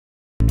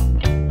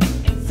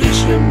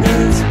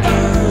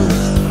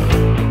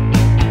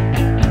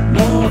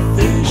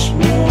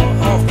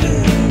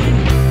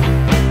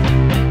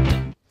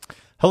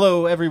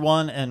Hello,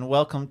 everyone, and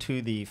welcome to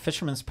the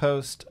Fisherman's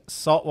Post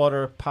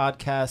Saltwater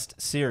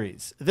Podcast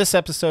Series. This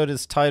episode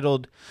is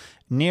titled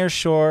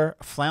Nearshore,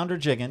 Flounder,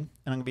 Jigging,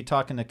 and I'm going to be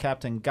talking to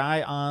Captain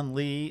Guion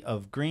Lee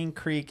of Green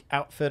Creek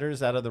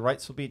Outfitters out of the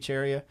Wrightsville Beach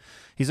area.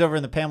 He's over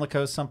in the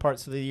Pamlico some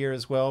parts of the year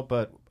as well,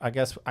 but I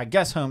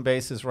guess home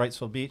base is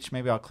Wrightsville Beach.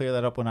 Maybe I'll clear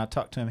that up when I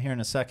talk to him here in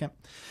a second.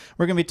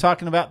 We're going to be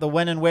talking about the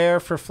when and where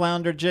for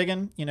flounder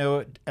jigging,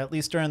 at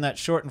least during that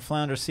shortened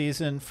flounder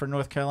season for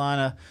North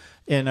Carolina,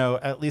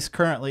 at least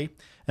currently.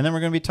 And then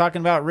we're going to be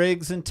talking about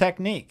rigs and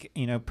technique,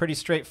 pretty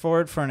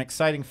straightforward for an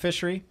exciting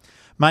fishery.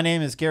 My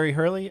name is Gary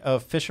Hurley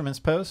of Fisherman's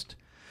Post.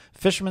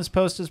 Fisherman's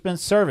Post has been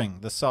serving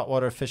the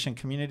saltwater fishing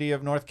community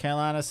of North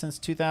Carolina since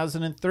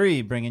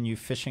 2003, bringing you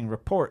fishing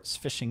reports,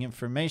 fishing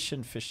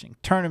information, fishing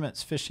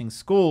tournaments, fishing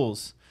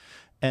schools,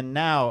 and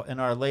now in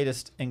our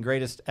latest and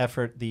greatest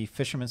effort, the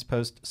Fisherman's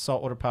Post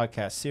Saltwater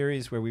Podcast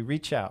Series, where we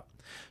reach out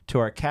to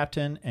our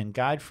captain and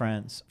guide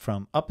friends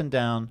from up and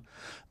down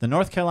the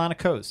North Carolina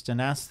coast and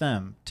ask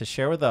them to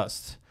share with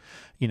us,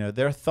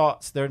 their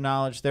thoughts, their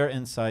knowledge, their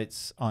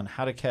insights on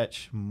how to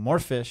catch more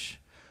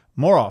fish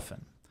more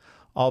often.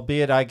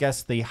 Albeit, I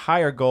guess the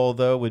higher goal,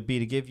 though, would be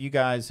to give you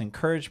guys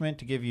encouragement,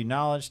 to give you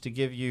knowledge, to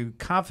give you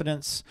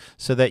confidence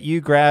so that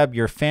you grab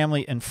your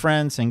family and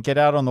friends and get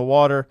out on the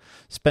water,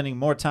 spending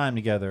more time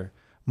together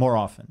more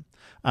often.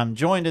 I'm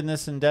joined in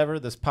this endeavor,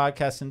 this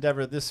podcast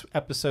endeavor, this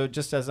episode,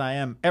 just as I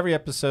am every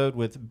episode,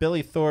 with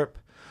Billy Thorpe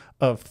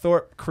of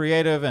Thorpe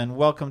Creative, and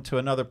welcome to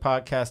another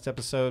podcast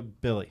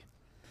episode, Billy.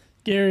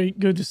 Gary,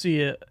 good to see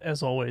you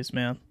as always,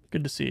 man.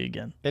 Good to see you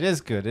again. It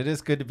is good. It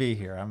is good to be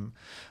here.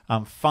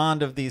 I'm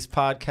fond of these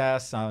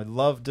podcasts. I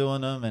love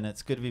doing them, and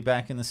it's good to be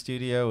back in the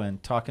studio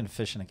and talking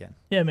fishing again.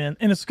 Yeah, man.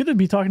 And it's good to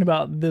be talking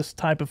about this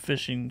type of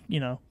fishing,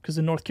 because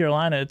in North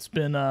Carolina, it's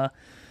been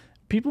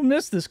people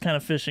miss this kind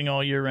of fishing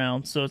all year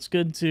round. So it's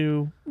good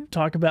to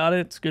talk about it.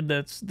 It's good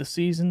that's the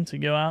season to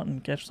go out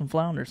and catch some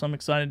flounders. I'm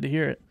excited to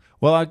hear it.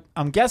 Well,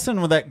 I'm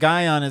guessing that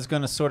Guion is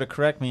going to sort of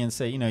correct me and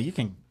say, you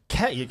can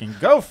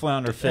go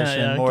flounder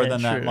fishing more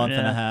than that month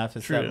and a half.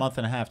 It's that month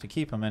and a half to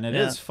keep them, and it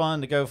is fun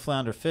to go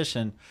flounder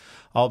fishing,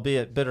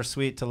 albeit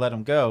bittersweet to let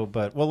them go.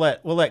 But we'll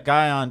let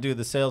Guion do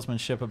the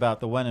salesmanship about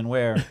the when and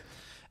where.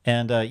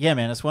 And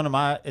man,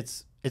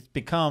 it's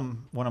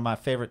become one of my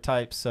favorite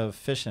types of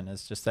fishing.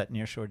 Is just that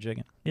nearshore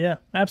jigging. Yeah,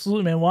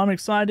 absolutely, man. Well, I'm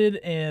excited,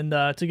 and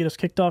to get us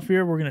kicked off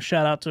here, we're going to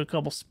shout out to a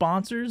couple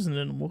sponsors, and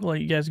then we'll let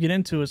you guys get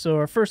into it. So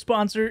our first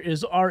sponsor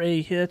is RA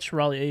Hitch,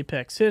 Raleigh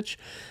Apex Hitch.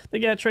 They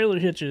got trailer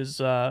hitches,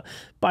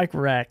 bike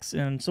racks,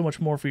 and so much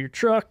more for your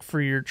truck,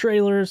 for your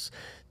trailers.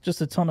 Just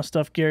a ton of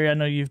stuff, Gary. I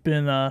know you've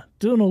been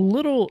doing a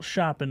little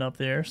shopping up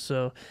there,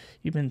 so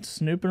you've been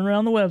snooping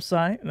around the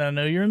website, and I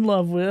know you're in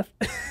love with.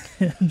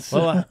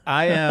 Well,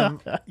 I am.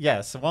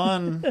 Yes,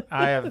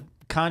 I am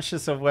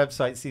conscious of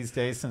websites these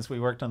days since we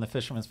worked on the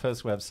Fisherman's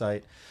Post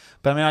website.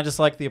 But I just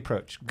like the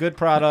approach. Good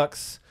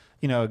products,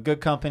 a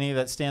good company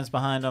that stands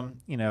behind them.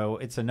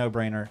 It's a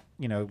no-brainer.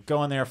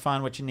 Go in there,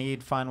 find what you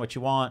need, find what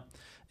you want,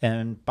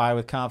 and buy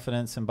with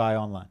confidence and buy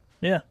online.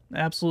 Yeah,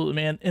 absolutely,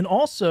 man. And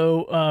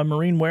also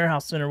Marine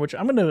Warehouse Center, which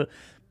I'm going to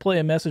play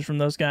a message from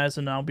those guys,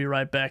 and I'll be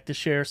right back to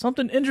share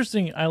something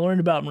interesting I learned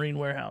about Marine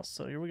Warehouse.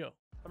 So here we go.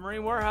 At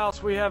Marine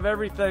Warehouse, we have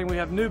everything. We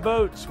have new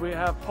boats, we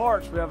have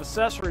parts, we have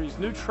accessories,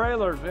 new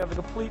trailers, we have a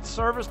complete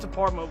service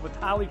department with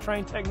highly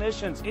trained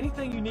technicians.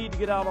 Anything you need to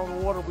get out on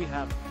the water, we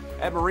have it.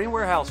 At Marine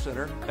Warehouse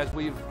Center, as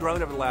we've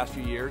grown over the last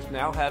few years,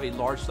 now have a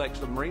large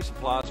section of marine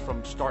supplies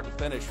from start to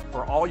finish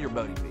for all your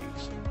boating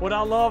needs. What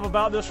I love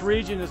about this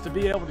region is to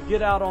be able to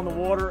get out on the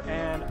water,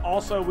 and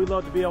also we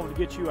love to be able to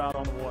get you out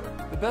on the water.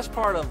 The best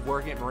part of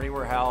working at Marine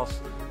Warehouse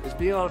is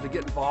being able to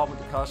get involved with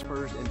the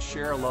customers and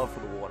share a love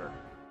for the water.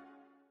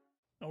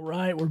 All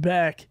right, we're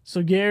back.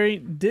 So Gary,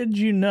 did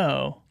you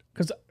know,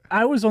 because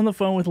I was on the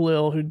phone with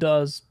Lil,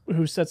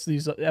 who sets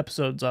these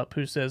episodes up,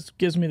 who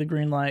gives me the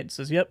green light,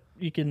 says, yep,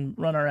 you can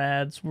run our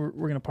ads. We're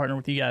going to partner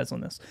with you guys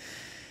on this.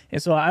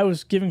 And so I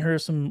was giving her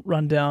some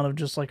rundown of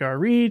just like our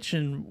reach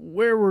and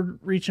where we're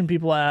reaching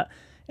people at.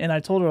 And I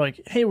told her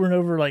hey, we're in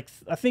over I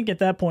think at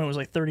that point it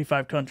was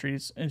 35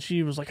 countries. And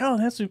she was like, oh,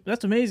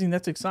 that's amazing.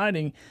 That's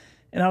exciting.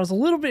 And I was a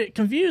little bit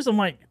confused. I'm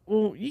like,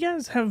 well, you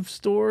guys have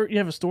you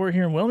have a store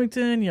here in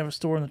Wilmington. You have a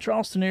store in the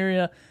Charleston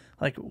area.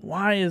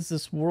 Why is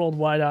this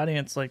worldwide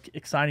audience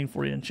exciting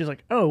for you? And she's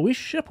like, oh, we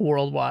ship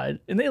worldwide.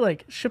 And they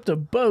shipped a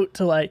boat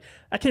to I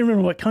can't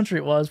remember what country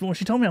it was, but when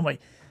she told me, I'm like,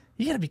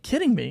 you gotta be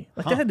kidding me.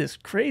 That is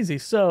crazy.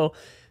 So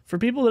for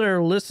people that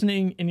are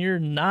listening and you're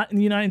not in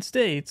the United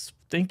States,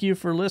 thank you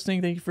for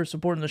listening. Thank you for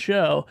supporting the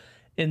show.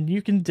 And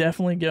you can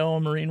definitely go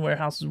on Marine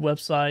Warehouse's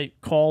website,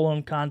 call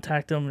them,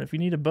 contact them. And if you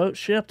need a boat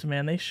shipped,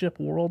 man, they ship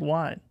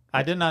worldwide.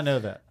 I did not know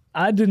that.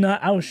 I did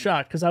not. I was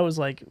shocked because I was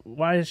like,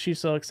 why is she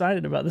so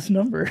excited about this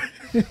number?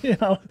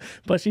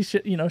 But she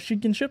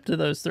can ship to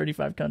those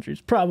 35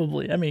 countries.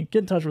 Probably. I mean, get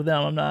in touch with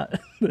them. I'm not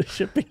the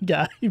shipping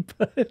guy,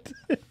 but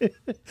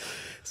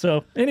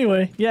so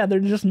anyway, yeah, they're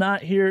just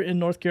not here in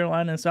North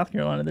Carolina and South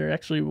Carolina. They're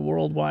actually a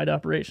worldwide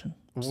operation.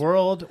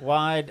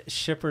 Worldwide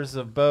shippers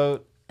of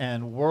boat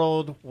and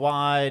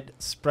worldwide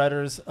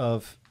spreaders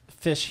of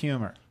fish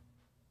humor.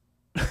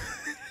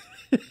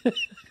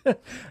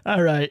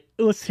 All right,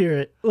 let's hear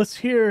it. Let's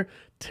hear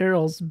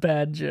Terrell's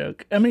bad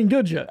joke. I mean,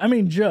 good joke. I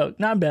mean, joke,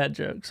 not bad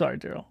joke. Sorry,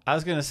 Terrell. I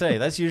was going to say,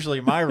 that's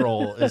usually my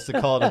role, is to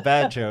call it a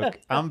bad joke.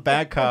 I'm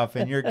bad cop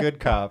and you're good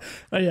cop.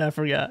 Oh, yeah, I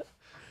forgot.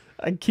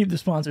 I keep the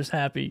sponsors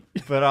happy.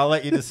 But I'll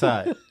let you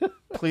decide.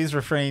 Please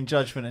refrain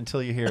judgment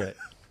until you hear it.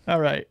 All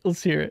right,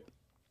 let's hear it.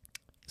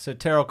 So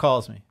Terrell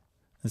calls me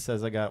and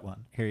says, I got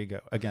one. Here you go.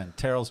 Again,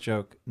 Terrell's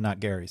joke, not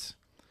Gary's.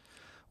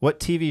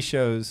 What TV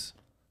shows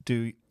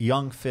do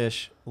young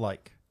fish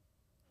like?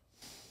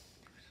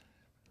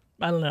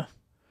 I don't know.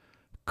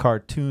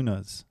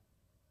 Cartoonas.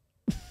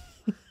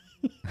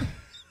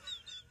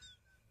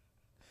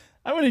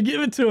 I'm going to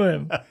give it to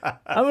him.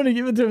 I'm going to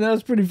give it to him. That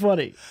was pretty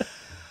funny.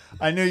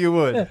 I knew you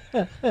would.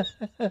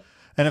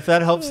 And if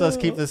that helps us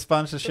keep this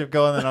sponsorship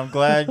going, then I'm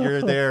glad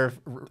you're there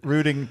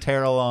rooting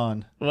Terrell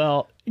on.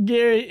 Well,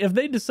 Gary, if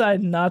they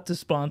decide not to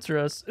sponsor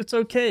us, it's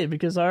okay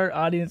because our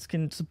audience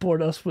can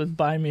support us with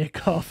Buy Me a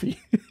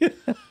Coffee.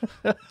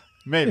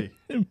 Maybe.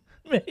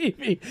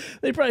 Maybe.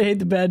 They probably hate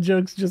the bad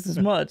jokes just as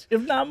much,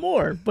 if not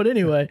more. But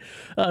anyway,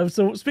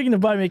 so speaking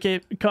of Buy Me a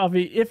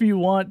Coffee, if you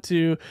want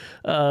to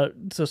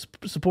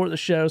support the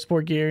show,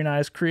 support Gary and I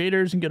as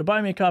creators, you can go to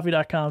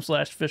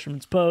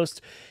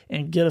buymeacoffee.com/fisherman's-post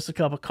and get us a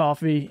cup of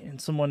coffee. And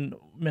someone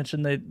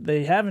mentioned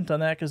they haven't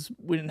done that because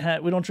we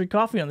don't drink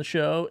coffee on the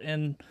show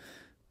and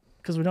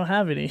because we don't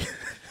have any.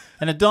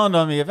 And it dawned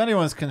on me, if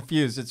anyone's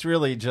confused, it's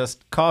really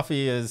just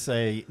coffee is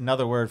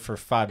another word for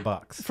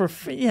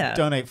 $5. Yeah.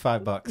 Donate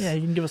 $5. Yeah,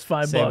 you can give us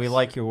 $5. Say, we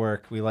like your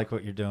work. We like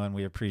what you're doing.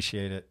 We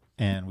appreciate it.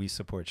 And we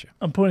support you.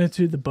 I'm pointing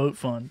to the boat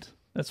fund.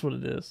 That's what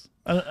it is.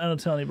 I don't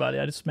tell anybody.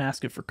 I just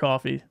mask it for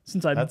coffee.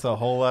 That's a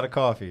whole lot of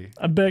coffee.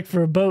 I begged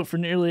for a boat for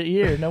nearly a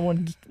year. No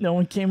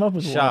one came up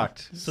with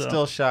shocked. one. So.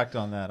 Still shocked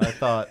on that. I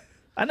thought.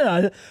 I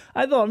know.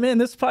 I thought, man,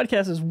 this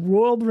podcast is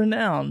world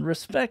renowned,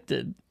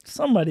 respected.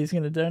 Somebody's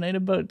going to donate a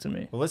boat to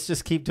me. Well, let's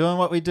just keep doing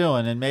what we're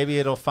doing, and maybe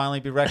it'll finally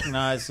be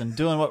recognized. And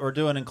doing what we're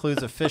doing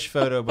includes a fish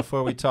photo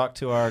before we talk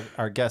to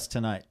our guest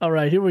tonight. All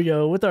right, here we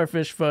go with our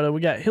fish photo.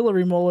 We got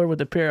Hillary Muller with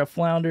a pair of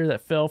flounder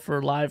that fell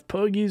for live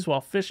pogies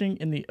while fishing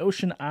in the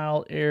Ocean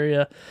Isle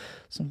area.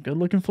 Some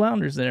good-looking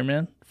flounders there,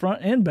 man.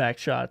 Front and back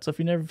shots. So if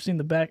you've never seen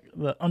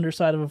the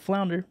underside of a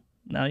flounder,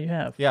 now you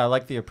have. Yeah, I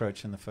like the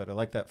approach in the photo. I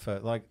like that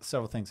photo. I like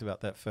several things about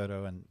that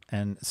photo,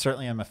 and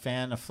certainly I'm a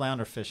fan of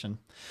flounder fishing.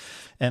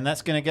 And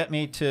that's going to get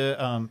me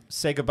to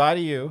say goodbye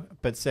to you,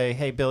 but say,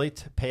 hey, Billy,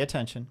 pay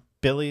attention.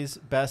 Billy's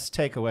best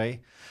takeaway.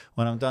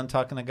 When I'm done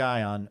talking to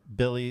Guion,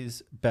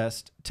 Billy's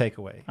best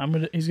takeaway.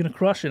 He's gonna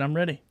crush it. I'm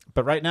ready.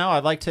 But right now,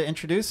 I'd like to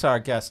introduce our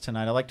guest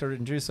tonight. I'd like to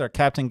introduce our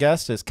captain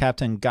guest as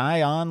Captain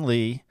Guion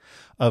Lee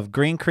of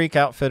Green Creek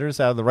Outfitters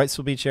out of the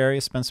Wrightsville Beach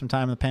area. Spent some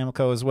time in the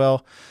Pamlico as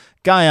well.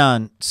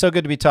 Guion, so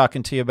good to be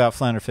talking to you about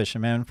flounder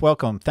fishing, man.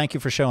 Welcome. Thank you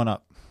for showing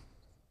up.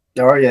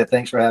 How are you?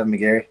 Thanks for having me,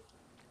 Gary.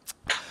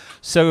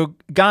 So,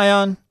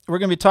 Guion, we're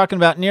going to be talking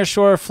about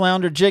nearshore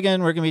flounder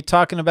jigging. We're going to be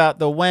talking about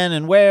the when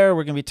and where.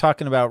 We're going to be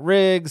talking about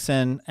rigs,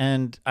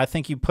 and I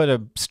think you put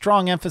a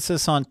strong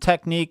emphasis on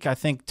technique. I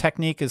think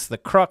technique is the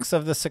crux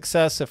of the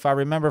success, if I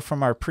remember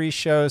from our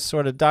pre-show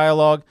sort of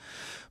dialogue.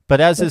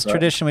 But as is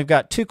tradition, we've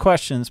got two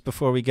questions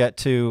before we get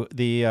to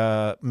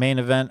the main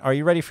event. Are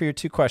you ready for your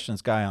two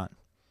questions, Guion?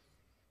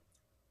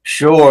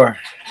 Sure.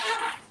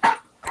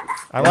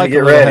 I like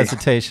a little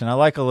hesitation. I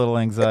like a little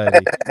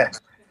anxiety.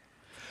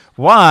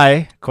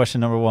 Why,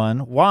 question number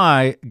one,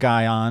 why,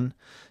 Guion,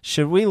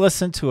 should we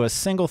listen to a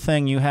single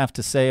thing you have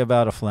to say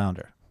about a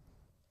flounder?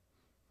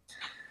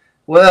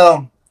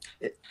 Well,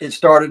 it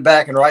started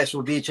back in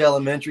Wrightsville Beach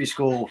Elementary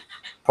School,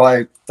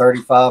 probably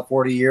 35,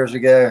 40 years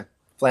ago.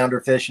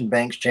 Flounder fishing,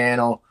 Banks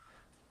Channel,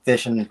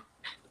 fishing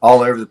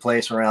all over the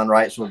place around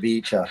Wrightsville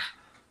Beach. I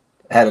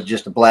had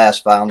just a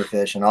blast flounder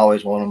fishing,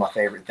 always one of my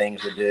favorite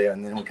things to do.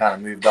 And then we kind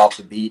of moved off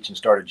the beach and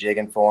started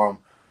jigging for them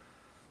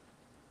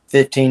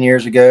 15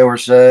 years ago or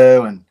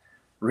so, and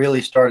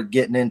really started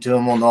getting into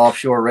them on the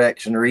offshore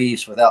wrecks and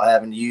reefs without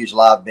having to use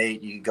live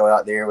bait. You could go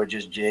out there with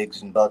just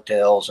jigs and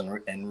bucktails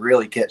and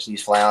really catch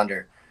these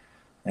flounder.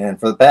 And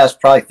for the past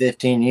probably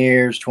 15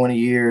 years, 20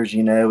 years,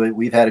 you know,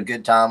 we've had a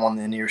good time on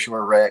the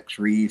nearshore wrecks,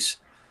 reefs,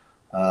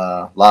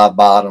 live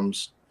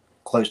bottoms,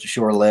 close to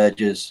shore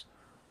ledges.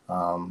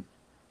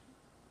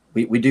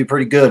 We do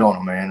pretty good on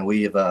them, man.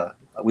 We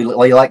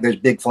like those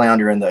big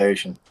flounder in the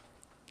ocean.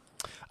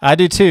 I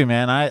do too,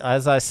 man.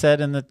 As I said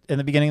in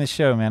the beginning of the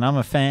show, man, I'm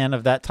a fan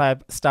of that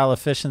style of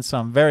fishing, so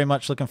I'm very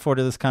much looking forward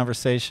to this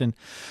conversation.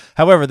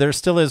 However, there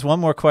still is one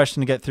more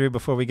question to get through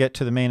before we get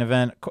to the main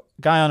event.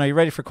 Guion, are you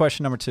ready for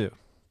question number two?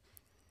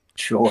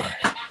 Sure.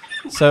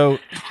 So,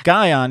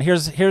 Guion,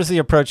 here's the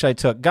approach I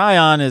took.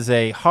 Guion is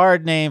a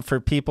hard name for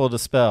people to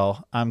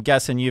spell. I'm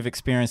guessing you've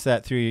experienced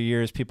that through your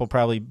years. People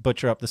probably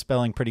butcher up the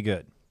spelling pretty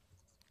good.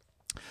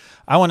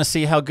 I want to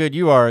see how good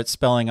you are at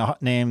spelling a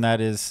name that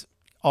is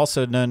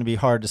also known to be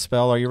hard to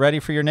spell. Are you ready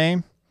for your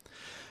name?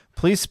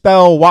 Please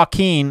spell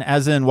Joaquin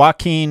as in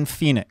Joaquin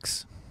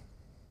Phoenix.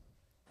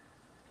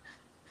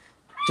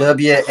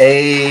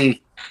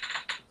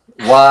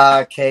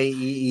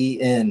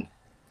 Wayken.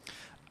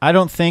 I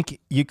don't think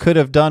you could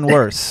have done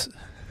worse.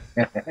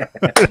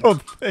 I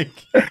don't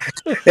think.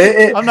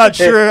 I'm not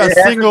sure a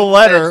single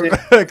letter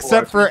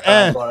except for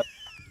N.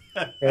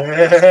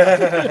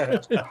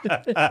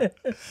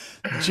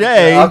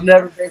 Jay. I've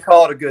never been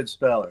called a good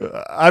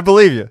speller. I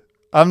believe you.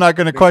 I'm not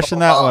going to question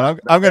that one.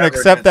 I'm going to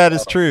accept that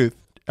as truth.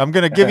 I'm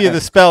going to give you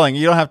the spelling.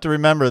 You don't have to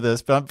remember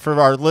this, but for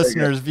our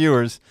listeners,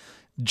 viewers,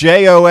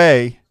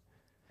 Joaquin.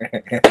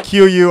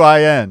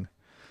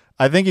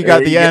 I think you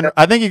got the N.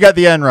 I think you got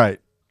the N right.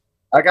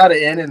 I got an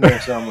N in there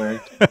somewhere.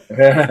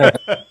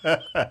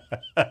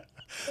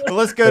 Well,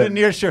 let's go to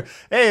Nearshore.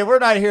 Hey, we're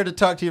not here to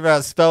talk to you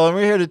about spelling.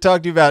 We're here to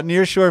talk to you about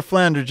Nearshore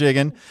Flounder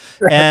jigging.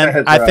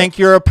 And I think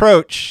your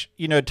approach,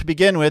 to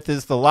begin with,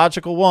 is the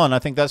logical one. I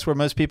think that's where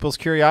most people's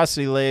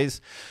curiosity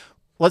lays.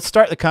 Let's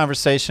start the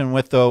conversation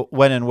with the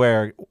when and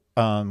where.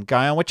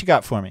 Guion, what you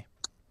got for me?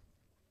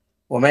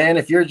 Well, man,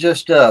 if you're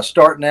just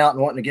starting out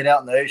and wanting to get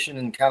out in the ocean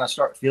and kind of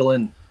start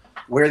feeling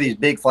where these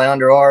big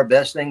flounder are,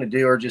 best thing to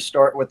do are just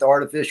start with the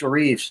artificial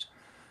reefs.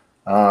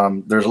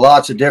 There's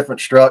lots of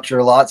different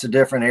structure, lots of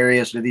different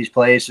areas to these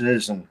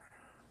places. And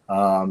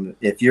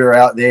if you're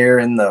out there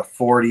in the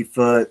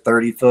 40-foot,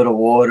 30-foot of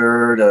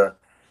water to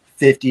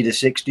 50 to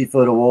 60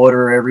 foot of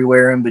water,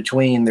 everywhere in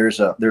between, there's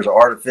an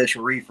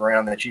artificial reef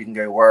around that you can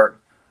go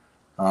work.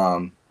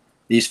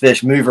 These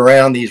fish move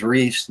around these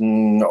reefs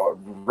and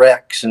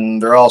wrecks, and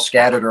they're all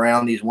scattered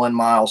around these 1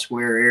 mile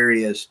square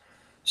areas.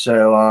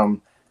 So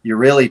you're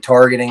really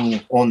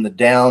targeting on the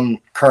down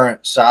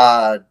current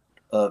side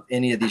of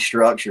any of these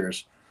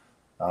structures.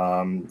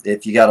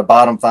 If you got a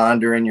bottom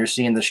finder and you're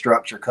seeing the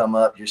structure come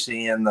up, you're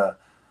seeing the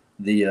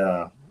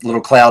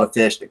little cloud of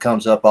fish that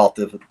comes up off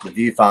the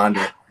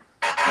viewfinder.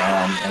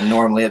 And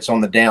normally it's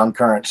on the down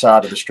current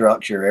side of the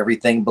structure.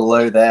 Everything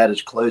below that,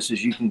 as close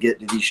as you can get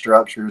to these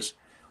structures,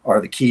 are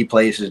the key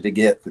places to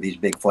get for these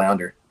big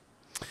flounder.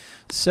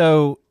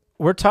 So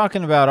we're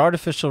talking about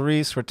artificial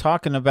reefs. We're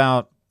talking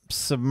about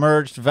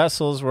submerged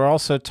vessels. We're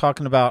also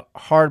talking about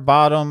hard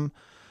bottom.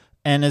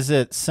 And is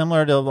it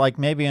similar to like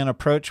maybe an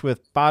approach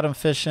with bottom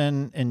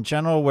fishing in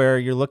general where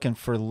you're looking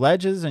for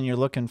ledges and you're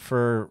looking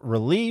for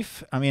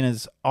relief? I mean,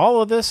 is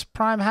all of this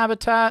prime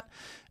habitat?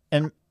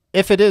 And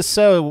if it is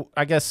so,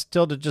 I guess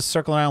still to just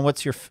circle around,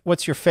 what's your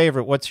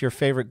favorite? What's your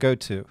favorite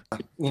go-to?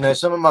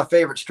 Some of my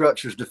favorite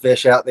structures to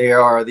fish out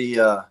there are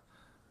the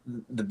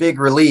big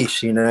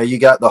reliefs. You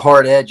got the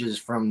hard edges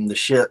from the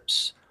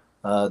ships,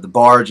 the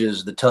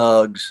barges, the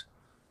tugs,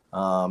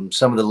 some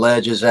of the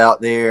ledges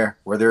out there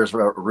where there's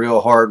a real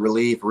hard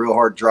relief, real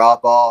hard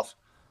drop off.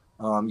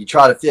 You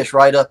try to fish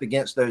right up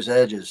against those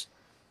edges.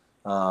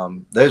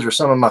 Those are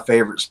some of my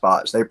favorite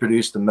spots. They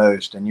produce the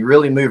most, and you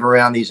really move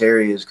around these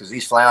areas because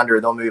these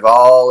flounder, they'll move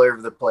all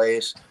over the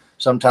place.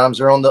 Sometimes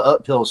they're on the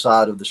uphill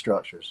side of the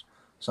structures.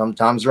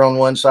 Sometimes they're on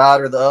one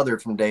side or the other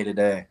from day to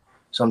day.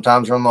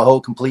 Sometimes they're on the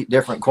whole complete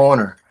different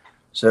corner.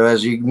 So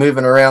as you're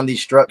moving around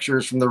these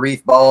structures from the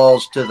reef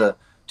balls to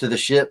the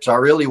ships, I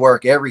really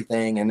work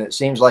everything, and it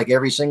seems like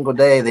every single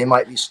day they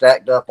might be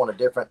stacked up on a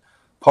different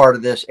part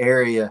of this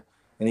area.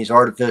 And these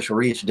artificial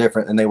reefs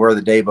different than they were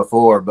the day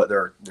before, but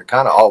they're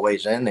kind of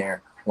always in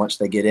there once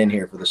they get in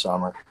here for the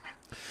summer.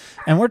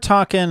 And we're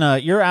talking,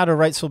 you're out of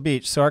Wrightsville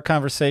Beach, so our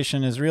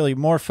conversation is really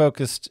more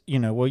focused,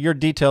 your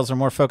details are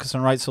more focused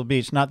on Wrightsville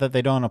Beach, not that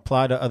they don't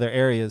apply to other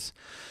areas.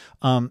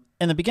 In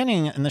the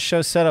beginning, and the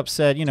show setup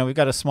said, we've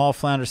got a small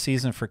flounder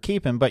season for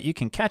keeping, but you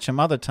can catch them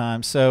other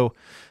times. So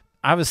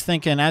I was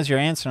thinking as you're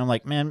answering, I'm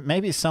like, man,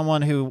 maybe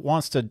someone who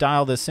wants to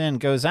dial this in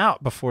goes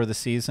out before the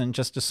season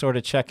just to sort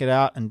of check it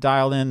out and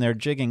dial in their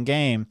jigging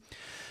game.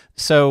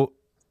 So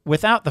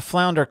without the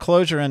flounder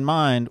closure in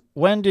mind,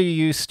 when do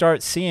you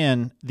start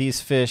seeing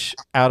these fish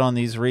out on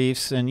these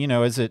reefs? And,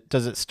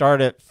 does it start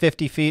at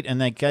 50 feet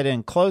and they get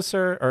in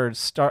closer, or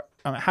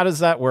how does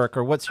that work?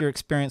 Or what's your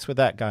experience with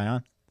that,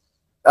 Guion?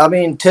 I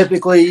mean,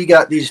 typically you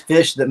got these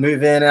fish that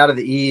move in out of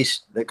the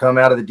east that come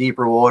out of the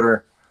deeper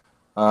water.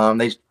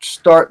 They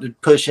start to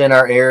push in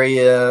our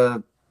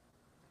area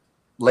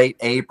late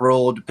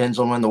April, depends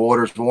on when the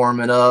water's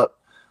warming up.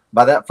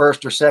 By that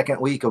first or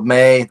second week of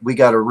May, we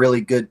got a really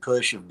good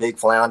push of big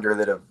flounder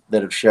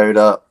that have showed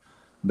up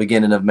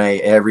beginning of May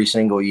every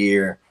single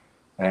year.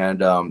 And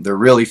they're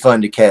really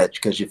fun to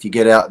catch because if you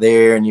get out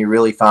there and you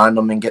really find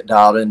them and get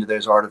dialed into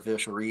those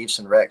artificial reefs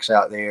and wrecks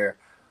out there,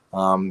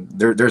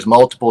 there's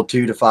multiple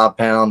 2 to 5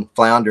 pound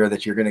flounder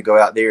that you're going to go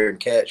out there and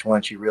catch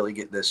once you really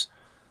get this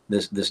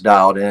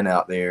dialed in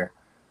out there.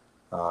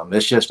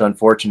 It's just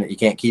unfortunate you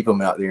can't keep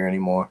them out there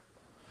anymore.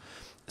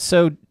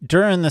 So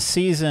during the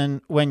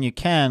season, when you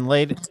can,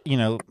 late,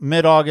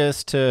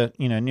 mid-August to,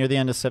 near the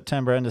end of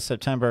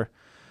September,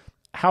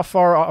 how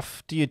far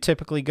off do you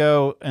typically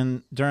go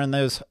during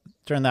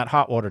that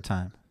hot water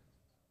time?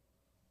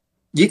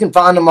 You can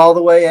find them all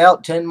the way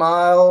out 10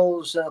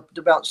 miles up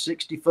to about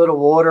 60 foot of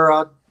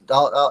water.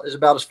 Is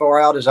about as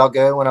far out as I'll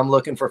go when I'm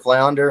looking for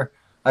flounder.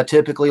 I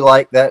typically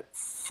like that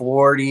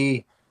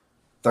 30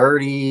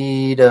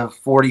 to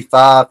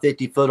 45,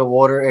 50 foot of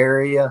water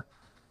area.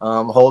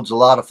 holds a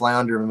lot of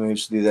flounder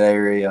moves through that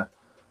area.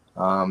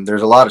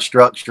 There's a lot of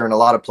structure and a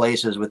lot of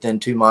places within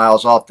 2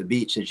 miles off the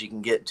beach that you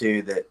can get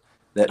to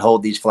that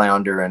hold these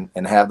flounder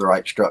and have the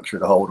right structure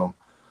to hold them.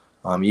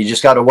 You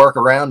just got to work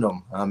around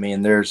them. I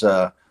mean, there's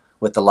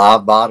with the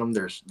live bottom,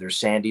 there's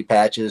sandy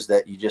patches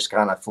that you just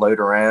kind of float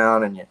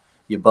around and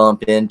you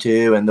bump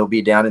into, and they'll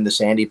be down in the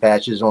sandy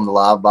patches on the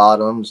live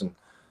bottoms, and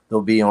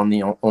they'll be on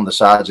the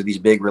sides of these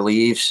big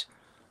reliefs.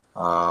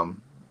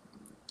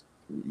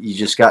 You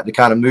just got to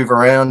kind of move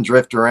around,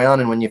 drift around,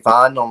 and when you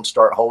find them,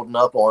 start holding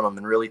up on them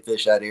and really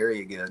fish that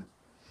area good.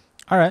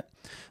 All right.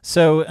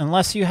 So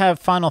unless you have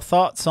final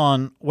thoughts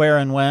on where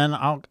and when,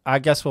 I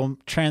guess we'll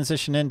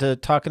transition into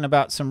talking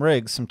about some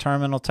rigs, some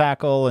terminal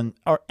tackle,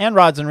 and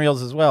rods and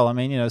reels as well. I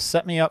mean,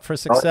 set me up for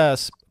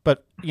success.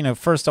 But,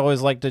 first I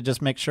always like to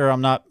just make sure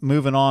I'm not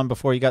moving on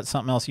before you got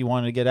something else you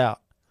wanted to get out.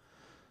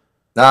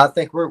 No, I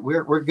think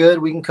we're good.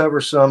 We can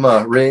cover some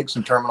rigs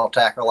and terminal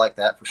tackle like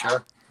that for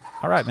sure.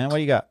 All right, man. What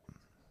do you got?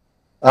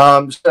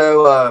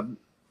 So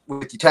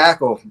with your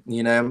tackle,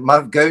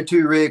 my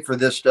go-to rig for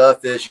this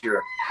stuff is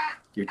your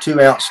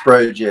 2-ounce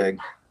Spro jig.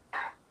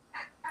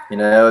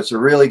 It's a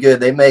really good.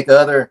 They make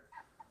other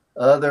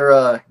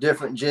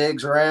different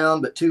jigs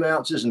around, but 2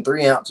 ounces and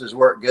 3 ounces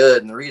work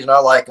good. And the reason I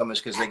like them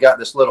is because they got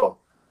this little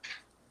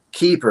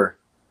keeper.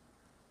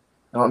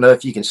 I don't know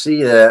if you can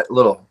see that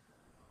little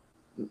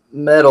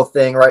metal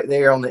thing right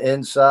there on the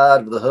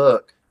inside of the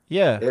hook.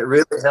 Yeah, it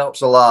really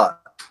helps a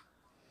lot.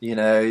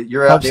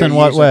 You're helps out there in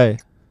what way?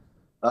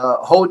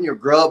 Holding your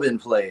grub in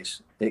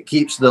place. It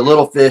keeps the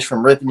little fish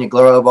from ripping your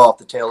grub off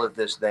the tail of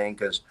this thing,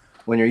 because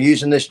when you're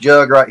using this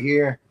jig right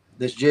here,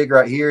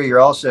 you're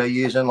also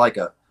using like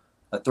a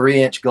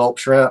 3-inch gulp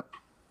shrimp.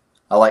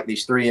 I like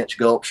these 3-inch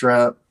gulp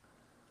shrimp.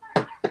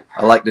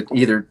 I like to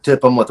either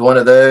tip them with one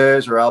of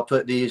those, or I'll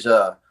put these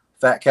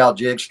Fat Cow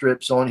jig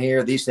strips on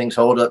here. These things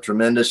hold up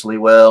tremendously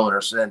well and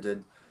are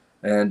scented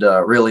and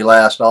really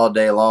last all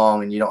day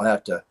long, and you don't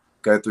have to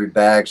go through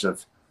bags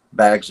of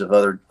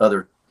other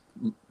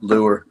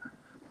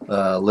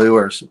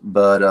lures.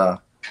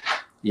 But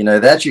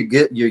that's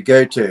your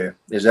go-to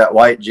is that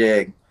white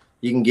jig.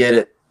 You can get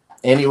it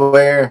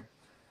anywhere,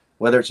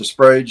 whether it's a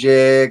Spro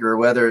jig or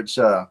whether it's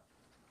a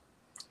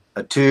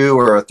 2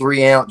 or a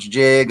 3-ounce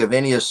jig of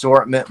any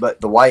assortment,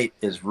 but the white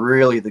is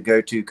really the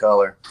go-to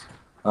color.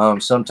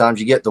 Sometimes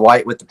you get the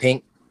white with the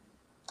pink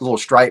little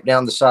stripe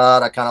down the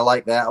side. I kind of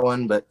like that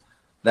one, but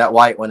that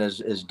white one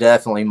is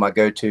definitely my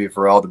go-to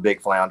for all the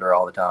big flounder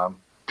all the time.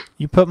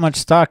 You put much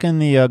stock in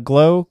the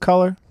glow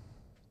color?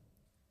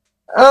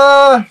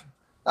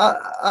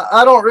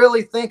 I don't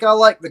really think I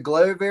like the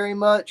glow very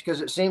much,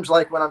 because it seems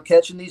like when I'm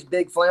catching these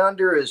big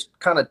flounder is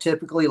kind of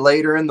typically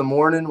later in the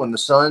morning when the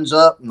sun's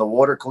up and the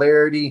water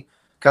clarity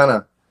kind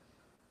of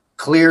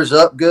clears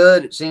up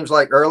good. It seems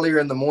like earlier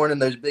in the morning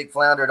those big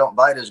flounder don't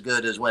bite as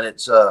good as when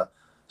it's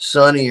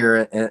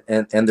sunnier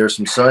and there's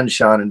some sun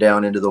shining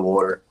down into the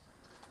water.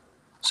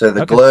 So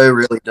the glow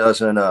really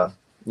doesn't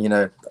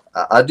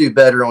I do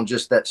better on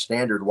just that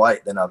standard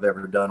white than I've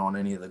ever done on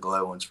any of the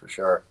glow ones for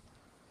sure.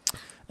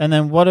 And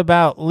then what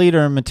about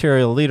leader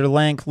material, leader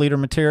length, leader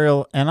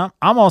material? And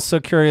I'm also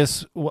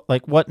curious,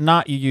 what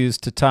knot you use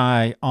to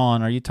tie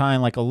on. Are you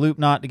tying like a loop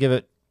knot to give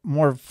it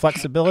more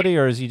flexibility,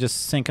 or is you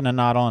just sinking a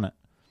knot on it?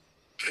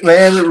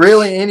 Man,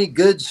 really any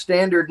good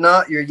standard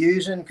knot you're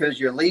using, because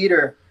your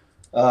leader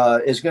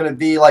is going to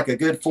be like a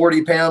good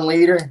 40-pound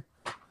leader.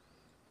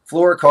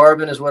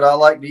 Fluorocarbon is what I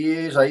like to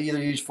use. I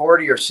either use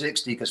 40 or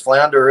 60 because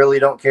flounder really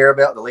don't care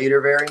about the leader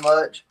very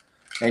much.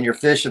 And you're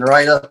fishing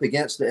right up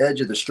against the edge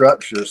of the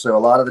structure. So a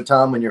lot of the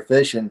time when you're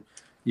fishing,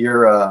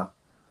 you're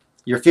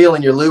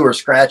feeling your lure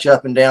scratch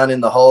up and down in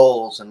the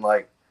holes and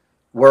like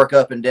work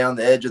up and down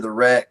the edge of the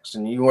wrecks.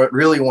 And you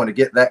really want to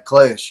get that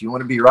close. You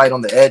want to be right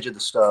on the edge of the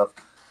stuff.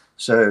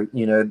 So,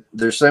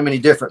 there's so many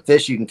different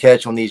fish you can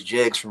catch on these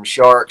jigs, from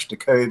sharks to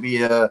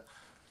cobia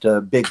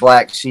to big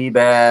black sea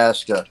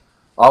bass to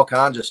all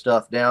kinds of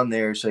stuff down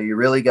there. So you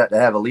really got to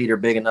have a leader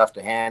big enough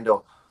to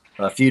handle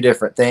a few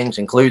different things,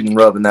 including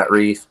rubbing that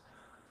reef.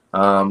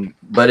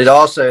 But it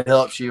also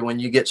helps you when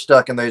you get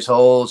stuck in those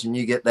holes and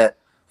you get that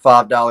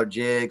 $5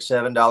 jig,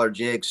 $7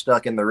 jig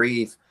stuck in the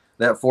reef.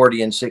 That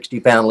 40 and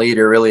 60-pound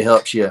leader really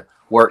helps you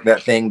work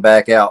that thing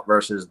back out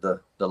versus the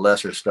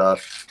lesser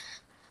stuff.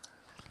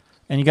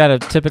 And you got a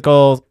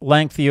typical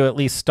length you at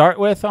least start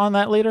with on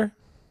that leader?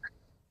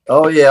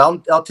 Oh yeah,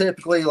 I'll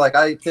typically,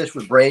 I fish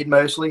with braid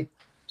mostly.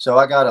 So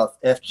I got a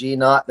FG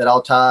knot that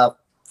I'll tie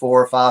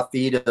 4 or 5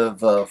 feet of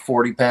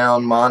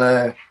 40-pound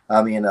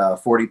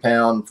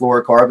 40-pound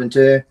fluorocarbon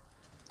to.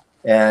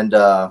 And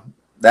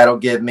that'll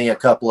give me a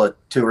couple of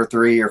 2 or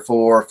 3 or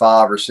 4 or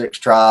 5 or 6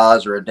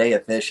 tries or a day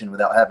of fishing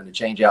without having to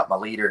change out my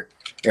leader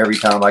every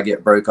time I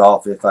get broke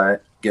off, if I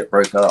get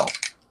broke off.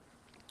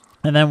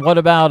 And then what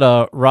about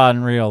a rod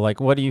and reel?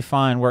 What do you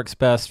find works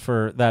best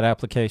for that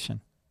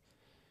application?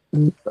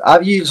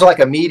 I've used like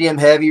a medium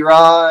heavy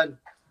rod.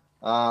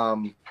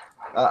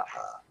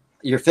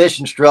 Your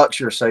fishing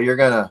structure, so you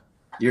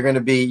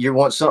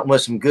want something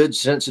with some good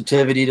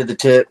sensitivity to the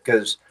tip,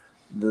 because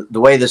the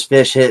way this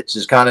fish hits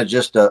is kind of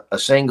just a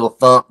single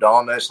thump, to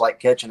almost like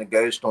catching a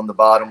ghost on the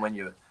bottom when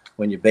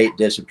your bait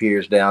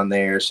disappears down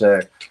there. So,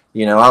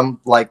 you know, I'm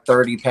like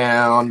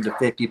 30-pound to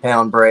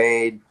 50-pound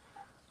braid,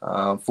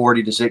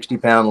 40 to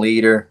 60-pound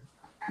leader,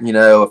 you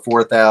know, a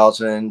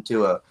 4,000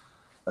 to a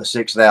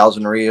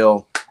 6,000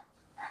 reel,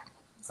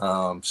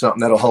 something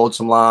that'll hold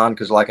some line.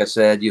 Cause like I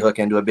said, you hook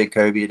into a big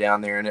cobia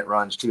down there and it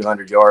runs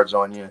 200 yards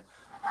on you.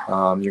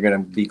 You're going to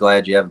be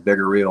glad you have a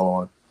bigger reel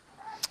on.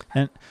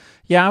 And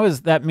yeah, I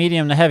was that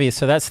medium to heavy.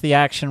 So that's the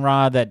action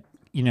rod that,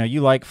 you know,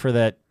 you like for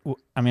that.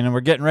 I mean, and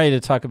we're getting ready to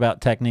talk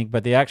about technique,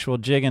 but the actual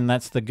jigging,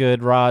 that's the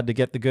good rod to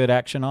get the good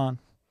action on.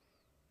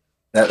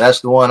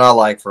 That's the one I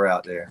like for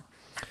out there.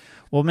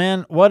 Well,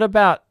 man, what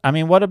about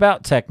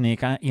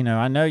technique? I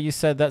know you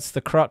said that's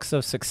the crux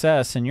of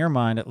success in your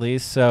mind, at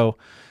least. So,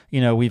 you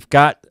know, we've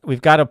got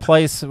a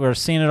place, we're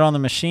seeing it on the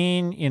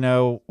machine. You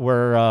know,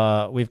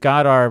 we've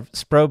got our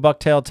Spro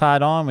bucktail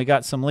tied on. We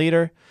got some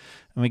leader,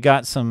 and we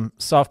got some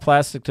soft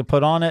plastic to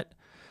put on it.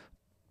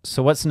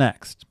 So what's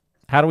next?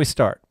 How do we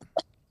start?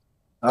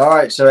 All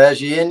right. So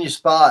as you're in your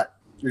spot,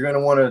 you're going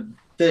to want to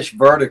fish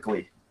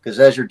vertically, because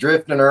as you're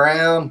drifting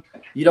around,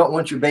 you don't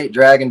want your bait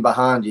dragging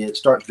behind you. It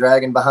starts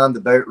dragging behind the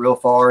boat real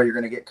far. You're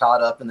going to get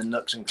caught up in the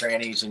nooks and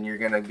crannies, and you're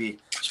going to be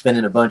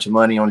spending a bunch of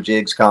money on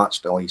jigs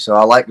constantly. So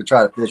I like to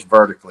try to fish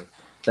vertically.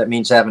 That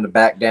means having to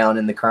back down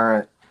in the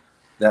current.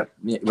 That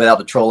without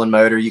the trolling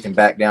motor, you can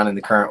back down in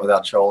the current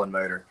without trolling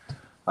motor.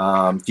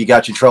 If you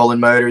got your trolling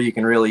motor, you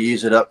can really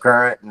use it up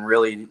current, and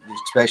really,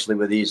 especially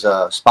with these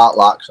spot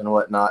locks and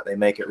whatnot, they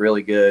make it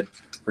really good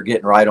for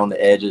getting right on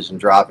the edges and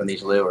dropping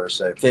these lures.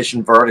 So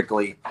fishing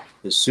vertically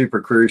is super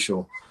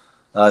crucial.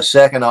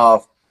 Second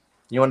off,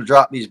 you want to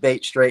drop these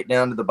baits straight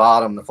down to the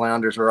bottom. The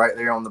flounders are right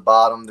there on the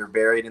bottom. They're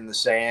buried in the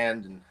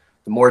sand. And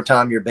the more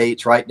time your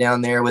bait's right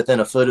down there within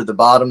a foot of the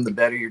bottom, the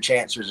better your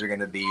chances are going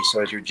to be.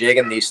 So as you're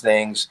jigging these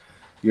things,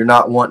 you're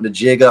not wanting to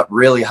jig up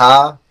really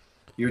high.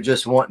 You're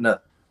just wanting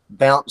to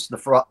bounce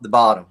the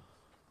bottom.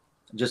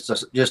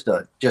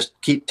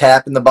 Just keep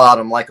tapping the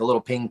bottom like a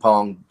little ping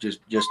pong, just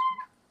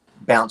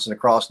bouncing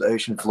across the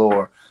ocean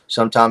floor.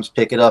 Sometimes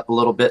pick it up a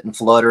little bit and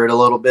flutter it a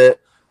little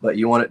bit, but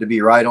you want it to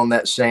be right on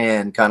that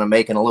sand, kind of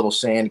making a little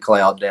sand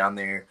cloud down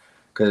there,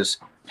 because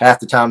half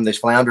the time this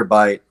flounder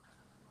bite,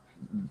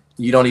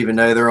 you don't even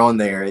know they're on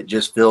there. It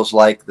just feels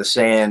like the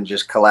sand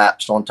just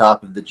collapsed on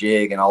top of the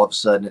jig, and all of a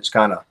sudden it's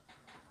kind of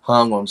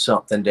hung on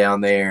something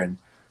down there. And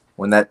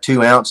when that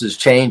 2 ounces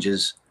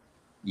changes,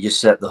 you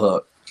set the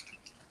hook.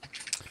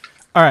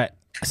 All right,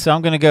 so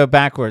I'm going to go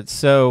backwards.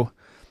 So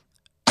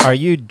are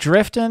you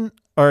drifting?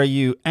 Are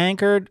you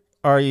anchored?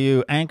 Are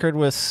you anchored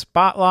with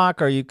spot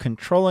lock? Are you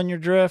controlling your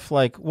drift?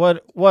 Like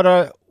what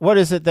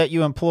is it that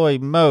you employ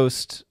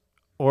most,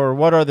 or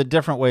what are the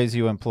different ways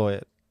you employ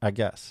it, I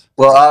guess?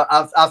 Well,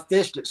 I've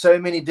fished it so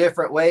many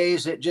different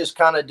ways. It just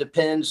kind of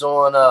depends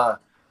on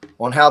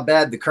how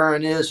bad the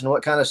current is and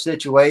what kind of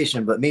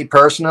situation. But me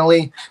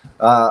personally,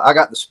 I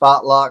got the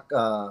spot lock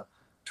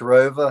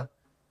Tarova,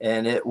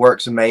 and it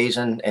works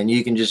amazing. And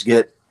you can just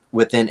get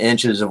within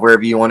inches of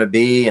wherever you want to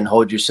be and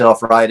hold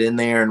yourself right in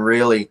there and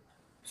really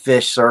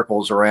fish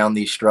circles around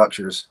these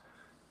structures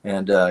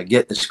and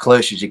get as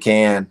close as you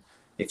can.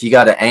 If you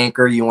got an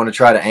anchor, you want to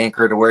try to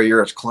anchor to where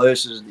you're as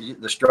close as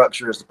the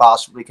structure as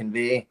possibly can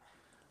be.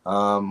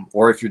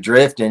 Or if you're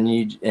drifting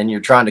and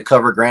you're trying to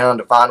cover ground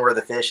to find where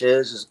the fish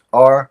is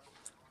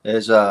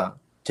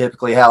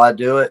typically how I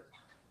do it.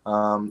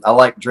 I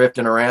like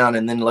drifting around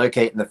and then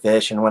locating the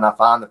fish, and when I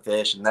find the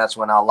fish, and that's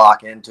when I'll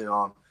lock into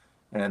them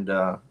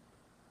and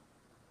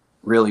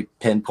really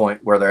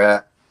pinpoint where they're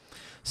at.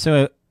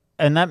 So,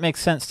 and that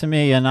makes sense to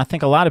me, and I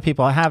think a lot of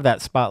people have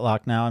that spot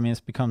lock now. I mean, it's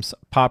become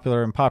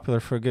popular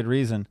for a good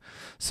reason.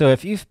 So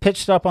if you've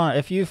pitched up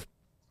on,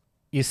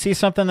 you see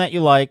something that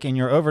you like and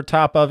you're over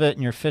top of it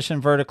and you're fishing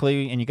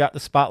vertically and you got the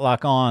spot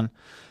lock on,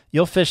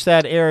 you'll fish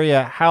that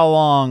area how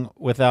long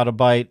without a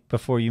bite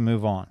before you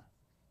move on?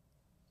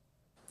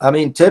 I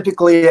mean,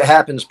 typically it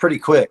happens pretty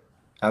quick.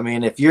 I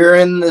mean, if you're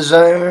in the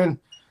zone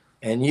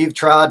and you've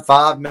tried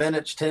 5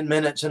 minutes, 10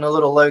 minutes in a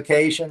little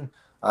location,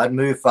 I'd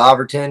move 5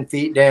 or 10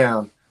 feet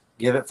down.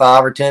 Give it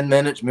 5 or 10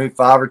 minutes, move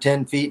 5 or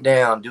 10 feet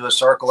down, do a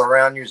circle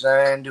around your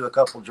zone, do a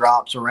couple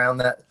drops around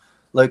that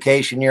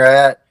location you're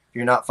at. If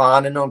you're not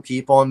finding them,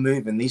 keep on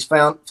moving. These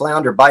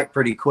flounder bite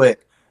pretty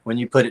quick when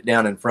you put it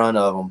down in front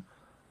of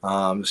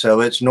them.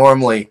 So it's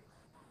normally,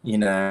 you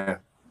know,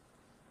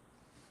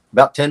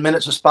 about 10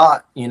 minutes a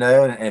spot, you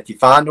know, and if you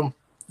find them,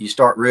 you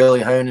start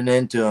really honing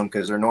into them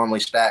because they're normally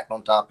stacked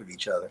on top of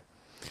each other.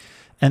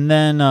 And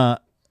then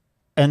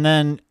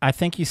I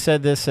think you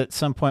said this at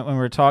some point when we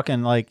were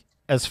talking, like,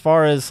 as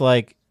far as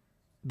like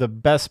the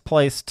best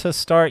place to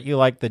start, you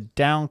like the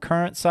down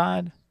current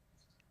side?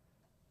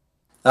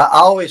 I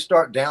always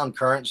start down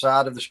current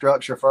side of the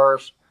structure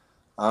first.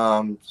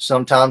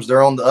 Sometimes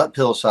they're on the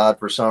uphill side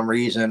for some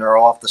reason or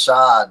off the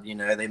side. You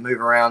know, they move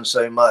around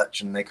so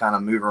much and they kind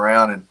of move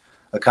around in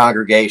a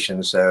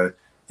congregation. So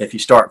if you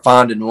start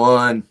finding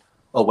one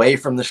away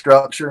from the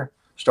structure,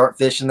 start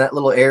fishing that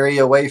little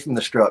area away from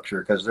the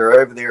structure because they're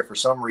over there for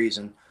some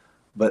reason.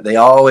 but they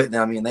always,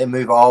 I mean, they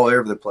move all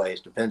over the place.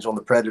 Depends on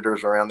the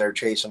predators around there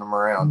chasing them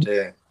around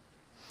too.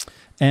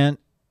 And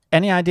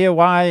any idea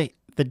why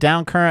the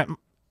down current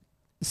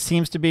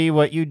seems to be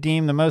what you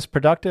deem the most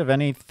productive?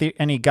 Any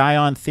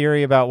Guion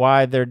theory about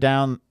why they're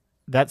down?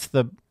 That's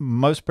the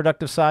most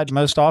productive side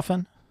most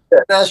often?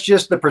 That's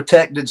just the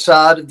protected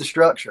side of the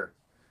structure.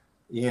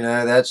 You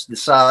know, that's the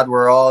side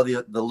where all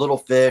the little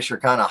fish are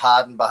kind of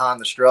hiding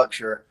behind the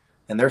structure,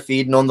 and they're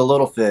feeding on the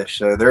little fish.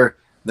 So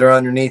they're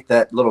underneath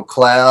that little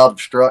cloud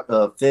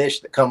of fish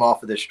that come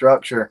off of the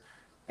structure,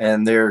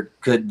 and there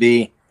could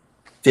be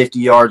 50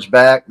 yards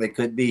back. They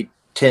could be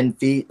 10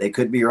 feet. They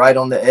could be right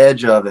on the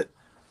edge of it.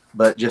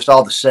 But just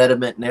all the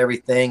sediment and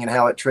everything and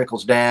how it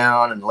trickles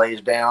down and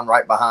lays down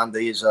right behind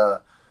these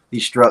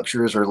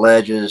structures or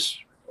ledges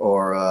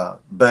or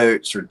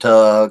boats or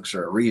tugs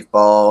or reef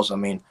balls. I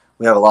mean,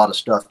 we have a lot of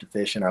stuff to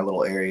fish in our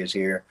little areas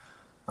here.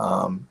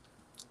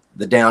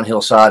 The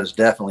downhill side is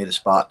definitely the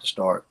spot to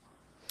start.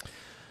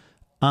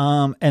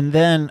 And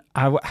then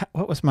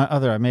what was my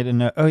other? I made a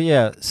note. Oh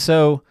yeah.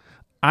 So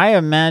I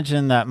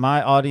imagine that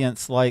my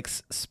audience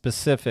likes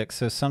specifics.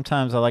 So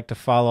sometimes I like to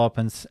follow up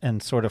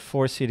and sort of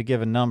force you to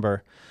give a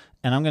number.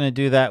 And I'm going to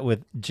do that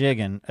with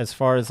jigging as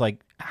far as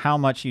like how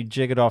much you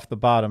jig it off the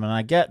bottom. And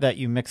I get that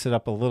you mix it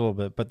up a little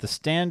bit, but the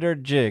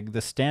standard jig,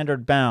 the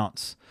standard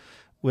bounce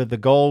with the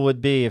goal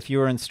would be, if you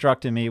were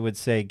instructing me, would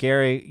say,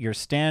 Gary, your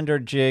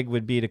standard jig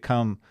would be to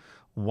come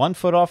 1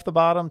 foot off the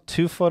bottom,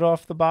 2 foot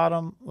off the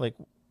bottom. Like,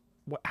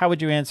 how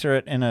would you answer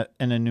it in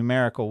a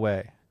numerical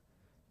way?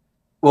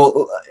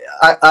 Well,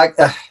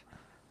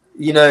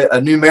 you know, a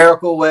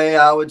numerical way,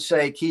 I would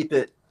say keep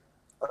it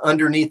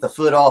underneath a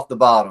foot off the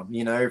bottom,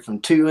 you know,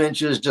 from 2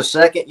 inches. Just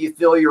second you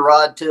feel your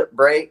rod tip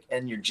break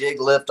and your jig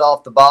lift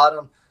off the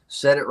bottom,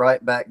 set it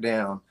right back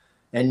down.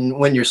 And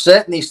when you're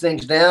setting these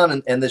things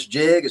down and this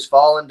jig is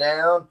falling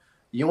down,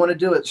 you want to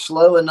do it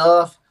slow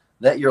enough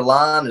that your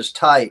line is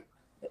tight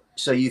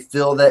so you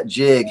feel that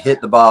jig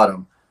hit the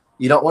bottom.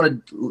 You don't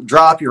want to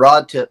drop your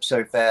rod tip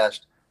so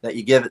fast that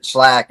you give it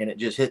slack and it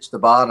just hits the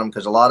bottom,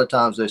 because a lot of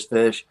times those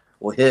fish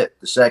will hit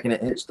the second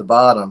it hits the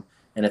bottom.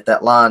 And if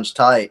that line's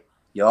tight,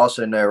 you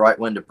also know right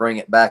when to bring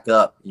it back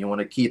up. You want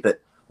to keep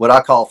it what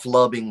I call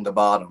flubbing the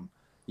bottom.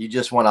 You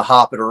just want to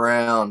hop it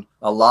around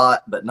a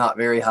lot, but not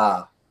very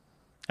high.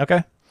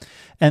 Okay.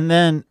 And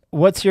then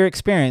what's your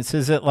experience?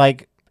 Is it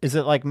like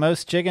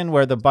most jigging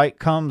where the bite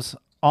comes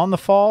on the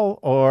fall,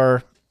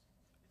 or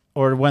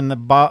when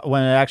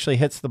it actually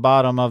hits the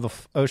bottom of the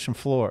ocean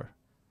floor?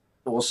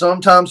 Well,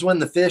 sometimes when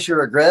the fish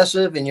are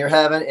aggressive and you're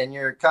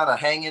kind of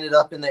hanging it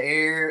up in the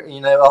air, you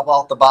know, up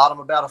off the bottom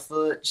about 1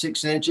 foot,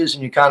 6 inches,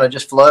 and you kind of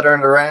just fluttering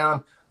it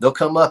around, they'll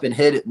come up and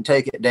hit it and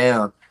take it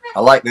down.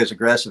 I like those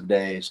aggressive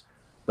days,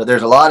 but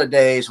there's a lot of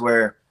days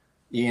where,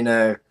 you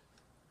know,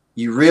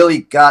 you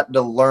really got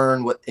to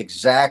learn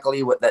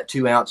exactly what that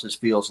 2 ounces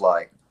feels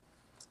like.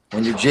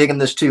 When you're jigging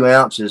this 2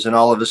 ounces and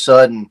all of a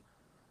sudden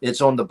it's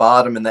on the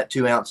bottom and that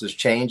 2 ounces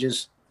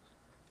changes,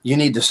 you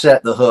need to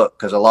set the hook,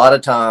 because a lot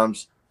of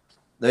times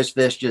those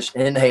fish just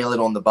inhale it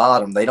on the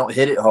bottom. They don't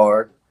hit it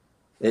hard.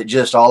 It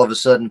just all of a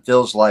sudden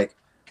feels like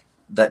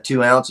that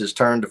 2 ounces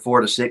turned to 4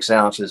 to 6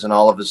 ounces. And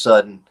all of a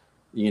sudden,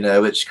 you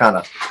know, it's kind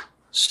of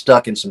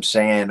stuck in some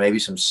sand, maybe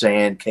some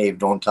sand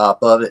caved on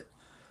top of it.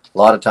 A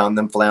lot of time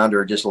them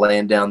flounder are just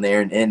laying down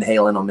there and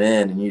inhaling them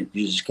in, and you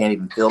just can't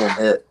even feel them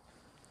hit.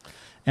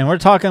 And we're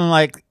talking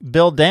like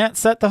Bill Dance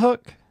set the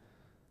hook?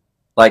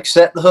 Like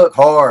set the hook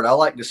hard. I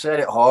like to set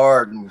it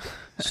hard and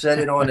set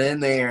it on in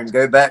there and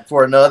go back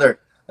for another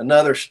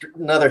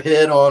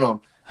hit on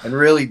them and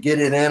really get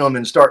it in them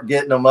and start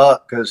getting them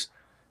up, because,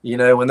 you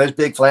know, when those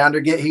big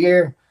flounder get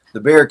here, the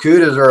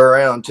barracudas are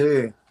around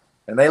too,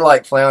 and they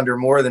like flounder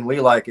more than we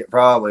like it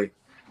probably,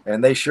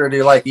 and they sure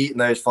do like eating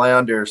those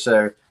flounder.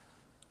 So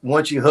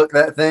once you hook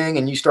that thing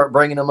and you start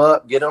bringing them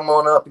up, get them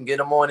on up and get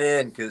them on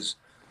in, because,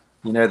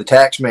 you know, the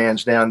tax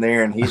man's down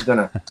there and he's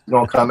gonna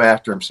come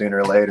after them sooner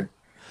or later.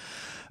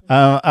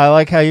 I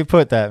like how you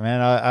put that,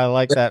 man. I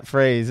like that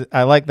phrase.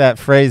 I like that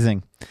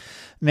phrasing.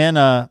 Man,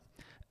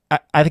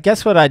 I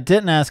guess what I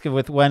didn't ask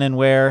with when and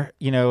where,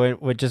 you know,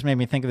 what just made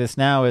me think of this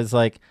now is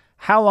like,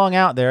 how long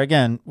out there?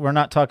 Again, we're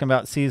not talking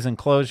about season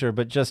closure,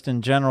 but just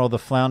in general, the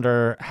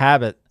flounder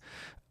habit.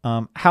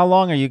 How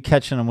long are you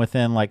catching them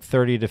within like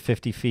 30 to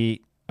 50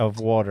 feet of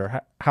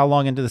water? How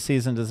long into the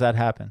season does that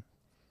happen?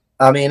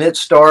 I mean, it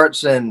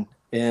starts in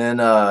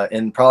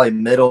probably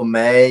middle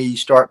May. You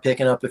start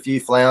picking up a few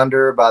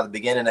flounder. By the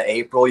beginning of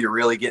April, you're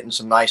really getting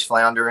some nice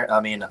flounder. By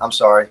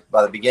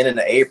the beginning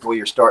of April,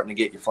 you're starting to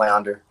get your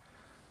flounder.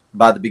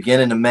 By the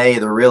beginning of May,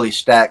 they're really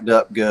stacked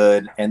up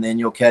good, and then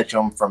you'll catch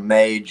them from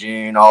May,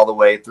 June, all the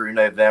way through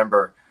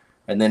November.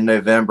 And then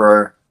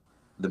November,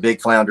 the big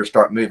flounder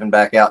start moving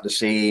back out to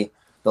sea.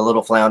 The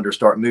little flounder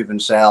start moving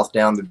south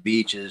down the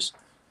beaches.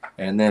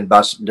 And then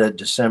by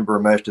December,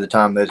 most of the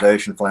time, those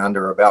ocean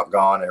flounder are about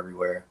gone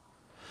everywhere.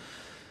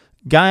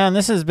 Guion,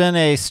 this has been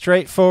a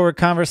straightforward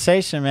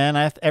conversation,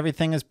 man.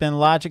 Everything has been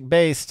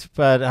logic-based,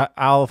 but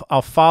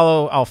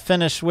I'll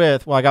finish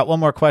with, well, I got one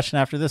more question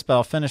after this, but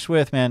I'll finish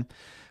with, man,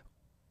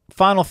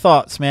 final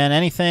thoughts, man.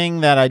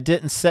 Anything that I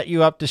didn't set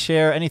you up to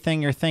share?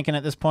 Anything you're thinking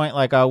at this point?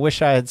 Like, I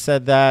wish I had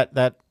said that.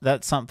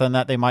 That's something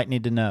that they might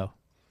need to know.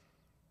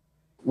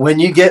 When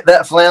you get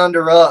that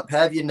flounder up,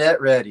 have your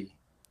net ready.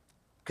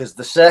 Because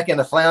the second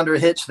a flounder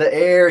hits the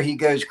air, he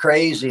goes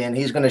crazy, and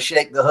he's going to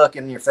shake the hook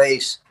in your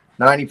face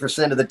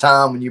 90% of the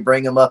time when you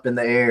bring him up in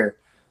the air.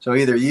 So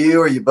either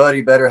you or your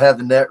buddy better have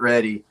the net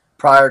ready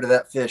prior to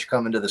that fish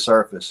coming to the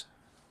surface.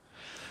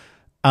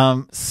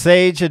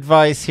 Sage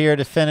advice here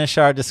to finish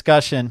our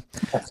discussion.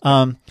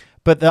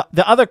 But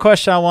the other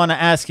question I want to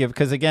ask you,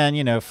 because again,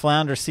 you know,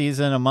 flounder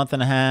season, a month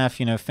and a half,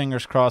 you know,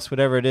 fingers crossed,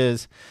 whatever it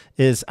is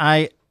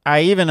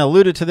I even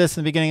alluded to this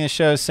in the beginning of the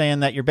show,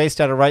 saying that you're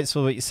based out of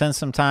Wrightsville, but you spend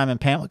some time in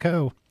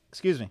Pamlico.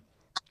 Excuse me.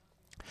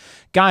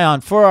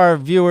 Guion, for our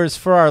viewers,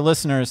 for our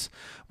listeners,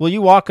 will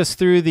you walk us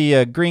through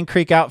the Green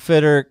Creek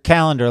Outfitter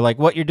calendar, like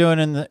what you're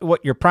doing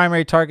what your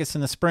primary targets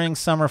in the spring,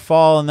 summer,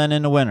 fall, and then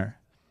in the winter?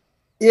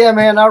 Yeah,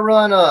 man, I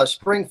run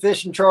spring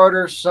fishing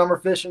charters, summer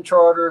fishing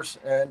charters,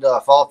 and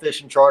fall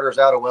fishing charters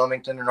out of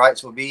Wilmington and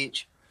Wrightsville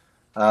Beach.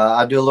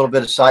 I do a little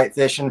bit of sight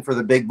fishing for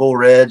the big bull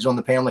reds on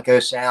the Pamlico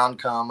Sound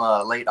come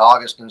late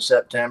August and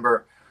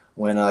September,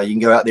 when you can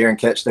go out there and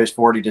catch those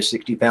 40 to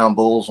 60 pound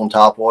bulls on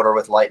top water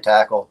with light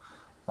tackle.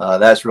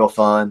 That's real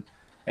fun.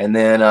 And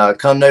then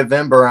come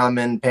November, I'm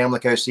in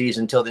Pamlico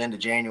season till the end of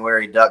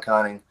January duck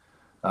hunting.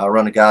 I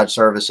run a guide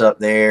service up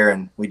there,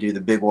 and we do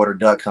the big water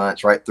duck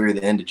hunts right through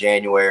the end of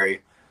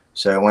January.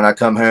 So when I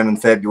come home in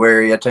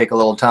February, I take a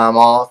little time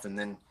off and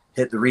then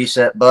hit the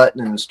reset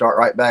button and start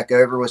right back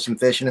over with some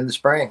fishing in the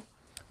spring.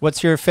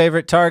 What's your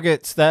favorite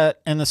targets that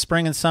in the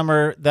spring and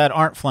summer that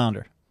aren't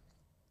flounder?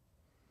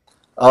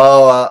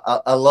 Oh,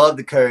 I love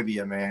the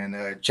cobia, man.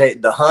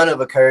 The hunt of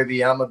a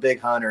cobia, I'm a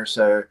big hunter,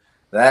 so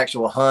the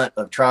actual hunt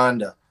of trying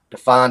to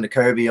find a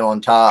cobia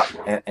on top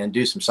and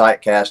do some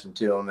sight casting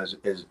to them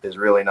is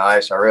really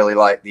nice. I really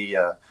like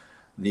the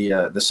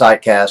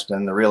sight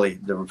casting,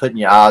 the putting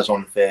your eyes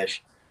on the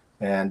fish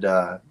and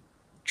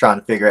trying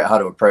to figure out how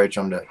to approach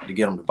them to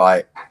get them to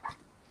bite.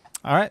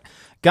 All right.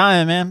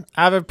 Guion, man,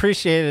 I've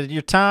appreciated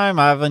your time.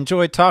 I've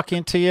enjoyed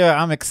talking to you.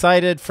 I'm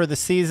excited for the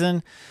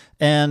season.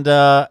 And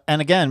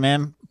again,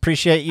 man,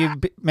 appreciate you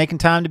making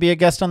time to be a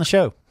guest on the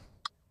show.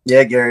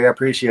 Yeah, Gary, I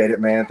appreciate it,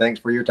 man.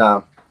 Thanks for your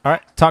time. All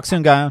right. Talk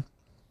soon, Guion.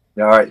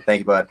 All right. Thank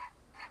you, bud.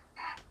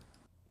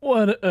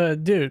 What,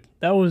 dude,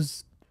 that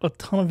was a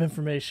ton of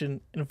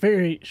information in a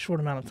very short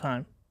amount of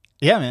time.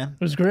 Yeah, man.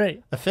 It was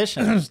great.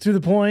 Efficient. It was to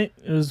the point.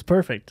 It was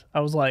perfect.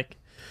 I was like,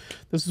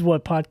 this is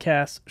what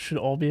podcasts should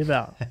all be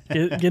about.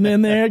 Get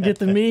in there, get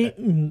the meat,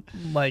 and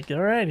like,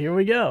 all right, here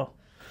we go.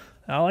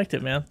 I liked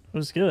it, man. It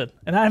was good.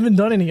 And I haven't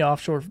done any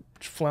offshore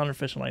flounder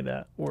fishing like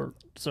that.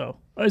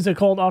 Is it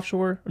called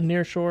offshore or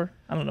nearshore?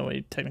 I don't know what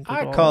you technically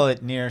call it. I call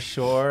it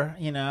nearshore.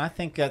 You know, I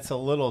think that's a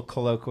little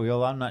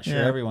colloquial. I'm not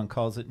sure everyone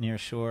calls it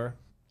nearshore.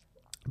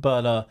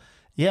 But,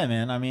 yeah,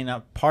 man, I mean,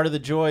 part of the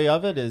joy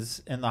of it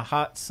is in the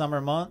hot summer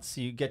months,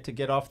 you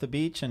get off the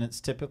beach, and it's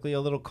typically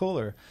a little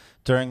cooler.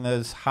 During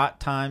those hot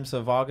times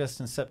of August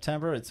and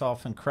September, it's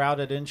often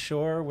crowded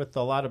inshore with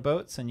a lot of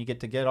boats, and you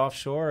get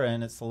offshore,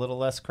 and it's a little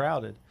less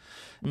crowded.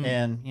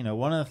 And, you know,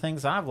 one of the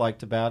things I've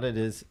liked about it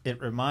is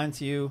it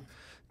reminds you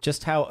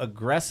just how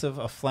aggressive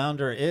a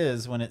flounder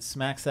is when it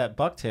smacks that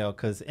bucktail,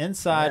 because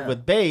inside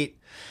with bait,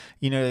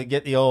 you know, you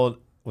get the old,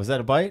 was that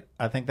a bite?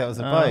 I think that was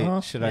a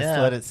bite. Should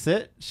I let it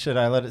sit? Should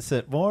I let it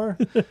sit more?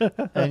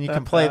 And you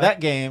can play that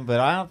game, but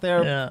out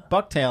there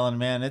bucktailing,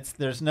 man,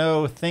 there's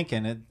no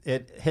thinking.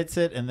 It hits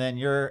it, and then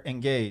you're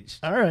engaged.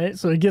 All right,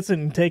 so it gets it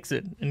and takes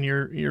it, and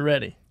you're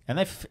ready. And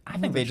I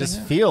think they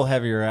just feel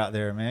heavier out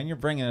there, man. You're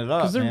bringing it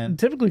up, they're man.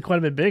 Typically quite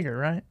a bit bigger,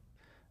 right?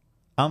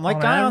 Like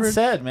Guion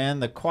said,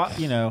 man,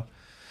 you know,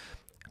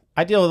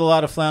 I deal with a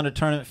lot of flounder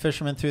tournament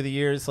fishermen through the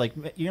years. Like,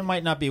 you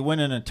might not be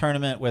winning a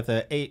tournament with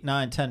a 8,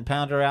 9, 10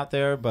 pounder out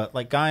there, but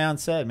like Guion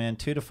said, man,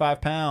 2 to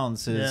 5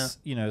 pounds is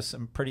you know,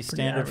 some pretty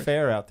standard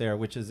fare out there,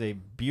 which is a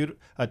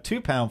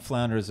 2 pound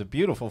flounder is a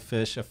beautiful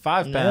fish. A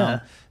 5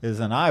 pound is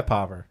an eye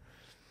popper.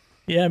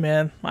 Yeah,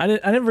 man. I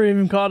never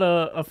even caught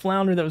a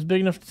flounder that was big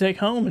enough to take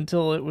home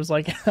until it was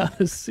like out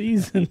of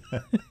season.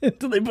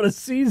 Until they put a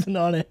season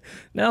on it.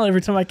 Now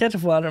every time I catch a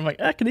flounder, I'm like,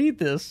 I could eat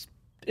this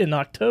in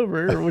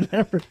October or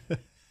whatever.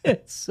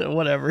 So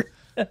whatever.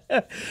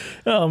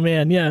 Oh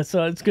man, yeah,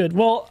 so it's good.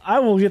 Well, I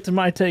will get to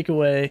my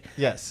takeaway.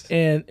 Yes.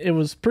 And it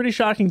was pretty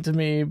shocking to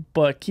me,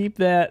 but keep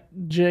that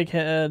jig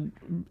head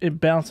it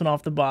bouncing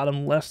off the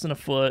bottom less than a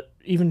foot,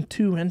 even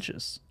 2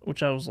 inches,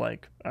 which I was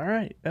like, all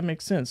right, that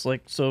makes sense.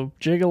 Like, so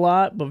jig a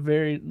lot, but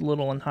very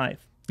little in height.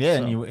 Yeah,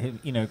 so. And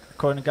you know,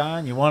 according to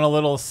Guion, you want a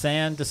little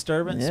sand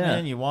disturbance,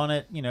 man. You want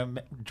it, you know,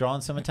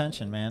 drawing some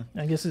attention, man.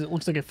 I guess it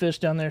looks like a fish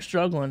down there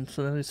struggling,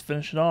 so then just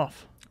finish it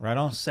off. Right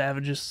on.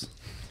 Savages.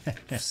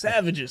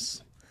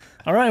 Savages.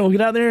 All right, we'll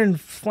get out there and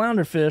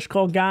flounder fish.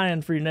 Call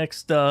Guion for your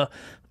next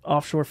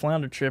offshore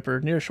flounder trip or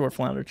nearshore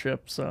flounder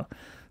trip. So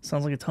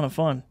sounds like a ton of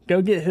fun.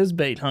 Go get his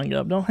bait hung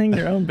up. Don't hang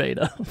your own bait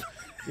up.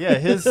 Yeah,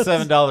 his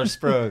 $7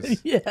 spros.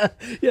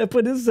 Yeah,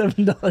 put his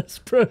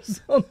 $7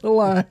 pros on the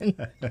line.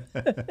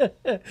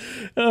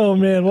 Oh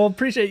man, well,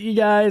 appreciate you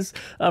guys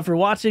for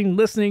watching,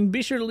 listening.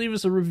 Be sure to leave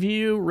us a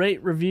review,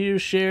 rate, review,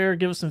 share,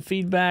 give us some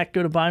feedback.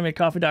 Go to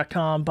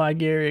buymeacoffee.com, buy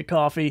Gary a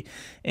coffee,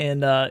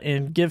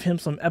 and give him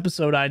some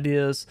episode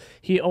ideas.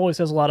 He always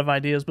has a lot of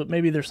ideas, but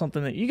maybe there's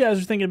something that you guys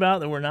are thinking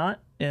about that we're not.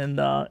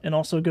 And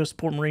also go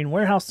support Marine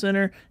Warehouse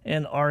Center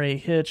and RA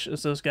Hitch,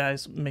 as those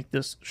guys make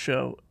this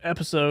show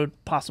episode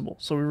possible.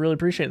 So we really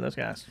appreciate those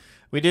guys.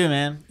 We do,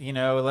 man. You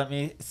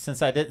know,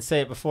 since I didn't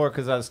say it before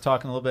because I was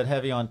talking a little bit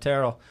heavy on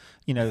Terrell,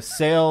 you know,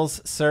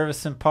 sales,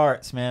 service, and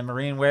parts, man.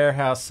 Marine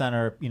Warehouse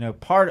Center, you know,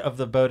 part of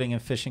the boating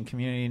and fishing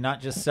community, not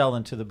just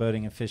selling to the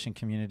boating and fishing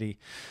community.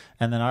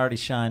 And then I already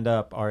shined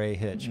up RA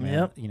Hitch, man.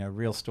 Yep. You know,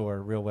 real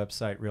store, real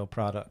website, real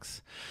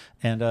products.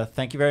 And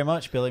thank you very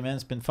much, Billy, man.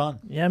 It's been fun.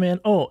 Yeah, man.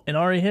 Oh, and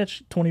RA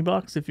Hitch,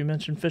 $20 if you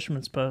mention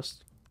Fisherman's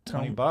Post.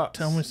 $20.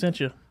 Tell them we sent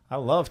you. I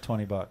love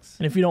 $20.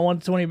 And if you don't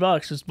want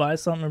 $20, just buy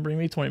something and bring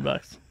me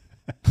 $20.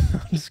 I'm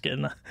just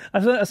kidding.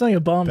 I'm sounding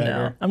a bum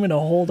now. I'm going to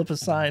hold up a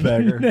sign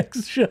Beggar.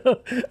 next show.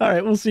 All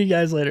right, we'll see you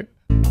guys later.